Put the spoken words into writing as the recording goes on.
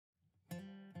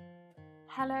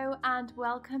Hello and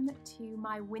welcome to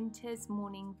my winter's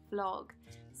morning vlog.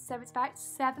 So it's about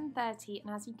 7:30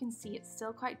 and as you can see it's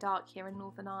still quite dark here in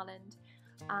Northern Ireland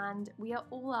and we are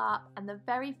all up, and the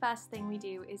very first thing we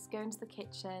do is go into the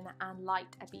kitchen and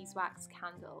light a beeswax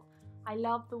candle. I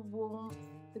love the warmth,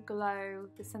 the glow,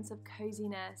 the sense of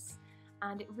coziness,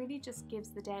 and it really just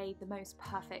gives the day the most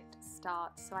perfect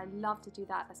start, so I love to do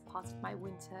that as part of my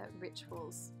winter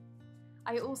rituals.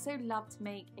 I also love to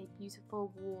make a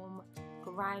beautiful, warm,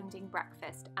 grounding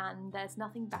breakfast, and there's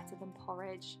nothing better than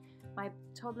porridge. My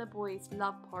toddler boys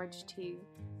love porridge too,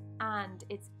 and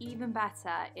it's even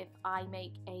better if I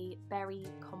make a berry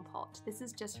compote. This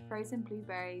is just frozen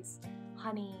blueberries,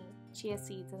 honey, chia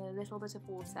seeds and a little bit of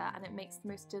water, and it makes the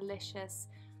most delicious,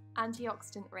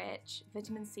 antioxidant rich,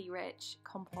 vitamin C rich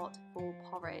compote for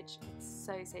porridge. It's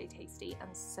so tasty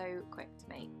and so quick to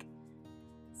make.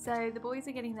 So the boys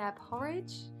are getting their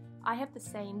porridge. I have the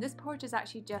same. This porridge is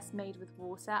actually just made with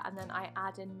water and then I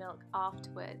add in milk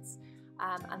afterwards,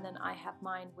 and then I have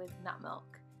mine with nut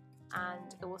milk,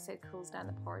 and it also cools down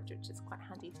the porridge, which is quite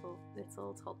handy for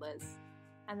little toddlers.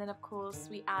 And then of course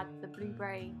we add the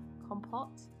blueberry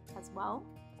compote as well,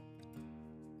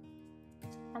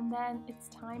 and then it's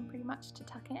time pretty much to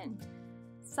tuck in.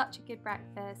 Such a good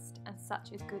breakfast and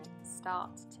such a good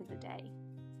start to the day.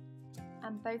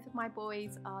 And both of my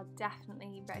boys are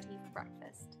definitely ready for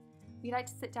breakfast. We like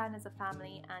to sit down as a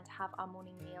family and have our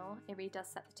morning meal. It really does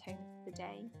set the tone for the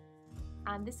day.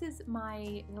 And this is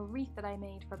my little wreath that I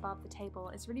made for above the table.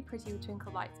 It's really pretty with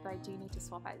twinkle lights, but I do need to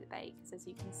swap out the bake because as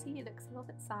you can see it looks a little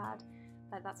bit sad,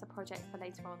 but that's a project for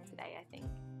later on today, I think.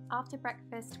 After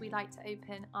breakfast we like to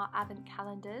open our advent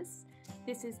calendars.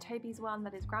 This is Toby's one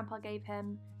that his grandpa gave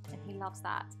him and he loves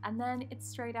that. And then it's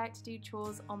straight out to do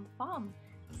chores on the farm.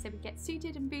 So we get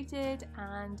suited and booted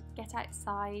and get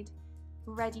outside,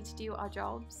 ready to do our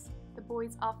jobs. The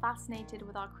boys are fascinated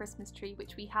with our Christmas tree,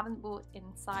 which we haven't brought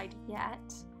inside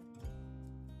yet.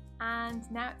 And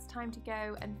now it's time to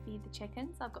go and feed the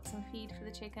chickens. I've got some feed for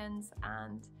the chickens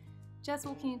and just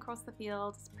walking across the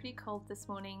field. It's pretty cold this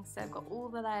morning, so I've got all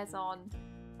the layers on,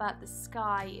 but the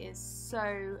sky is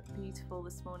so beautiful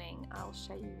this morning. I'll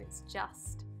show you, it's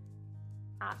just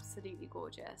absolutely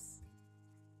gorgeous.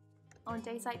 On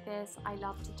days like this, I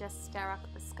love to just stare up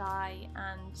at the sky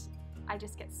and I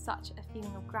just get such a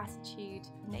feeling of gratitude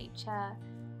for nature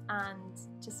and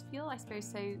just feel, I suppose,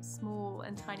 so small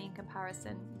and tiny in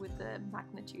comparison with the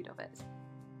magnitude of it.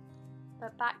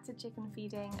 But back to chicken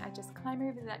feeding, I just climb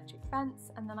over the electric fence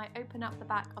and then I open up the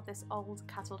back of this old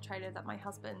cattle trailer that my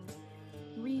husband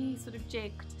sort of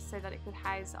jigged so that it could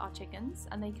house our chickens,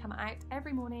 and they come out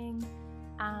every morning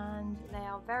and they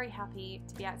are very happy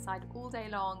to be outside all day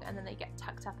long, and then they get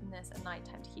tucked up in this at night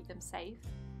time to keep them safe.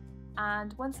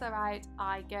 And once they're out,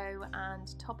 I go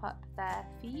and top up their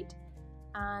feed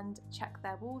and check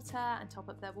their water and top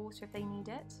up their water if they need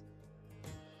it.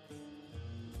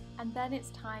 And then it's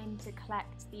time to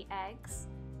collect the eggs.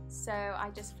 So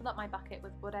I just fill up my bucket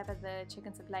with whatever the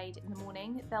chickens have laid in the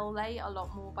morning. They'll lay a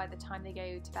lot more by the time they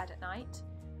go to bed at night.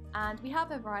 And we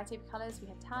have a variety of colours. We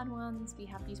have tan ones, we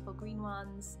have beautiful green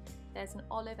ones, there's an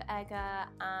olive egger,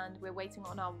 and we're waiting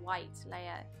on our white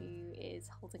layer who is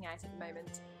holding out at the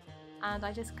moment. And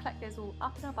I just collect those all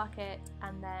up in our bucket,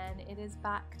 and then it is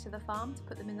back to the farm to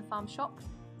put them in the farm shop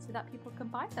so that people can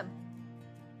buy them.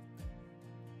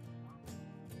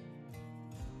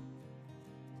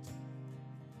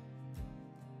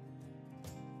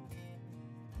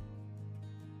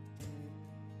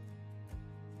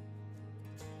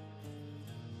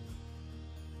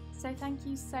 So thank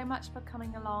you so much for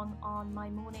coming along on my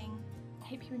morning. I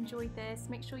hope you enjoyed this.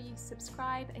 Make sure you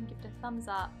subscribe and give it a thumbs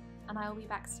up, and I will be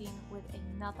back soon with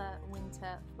another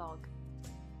winter vlog.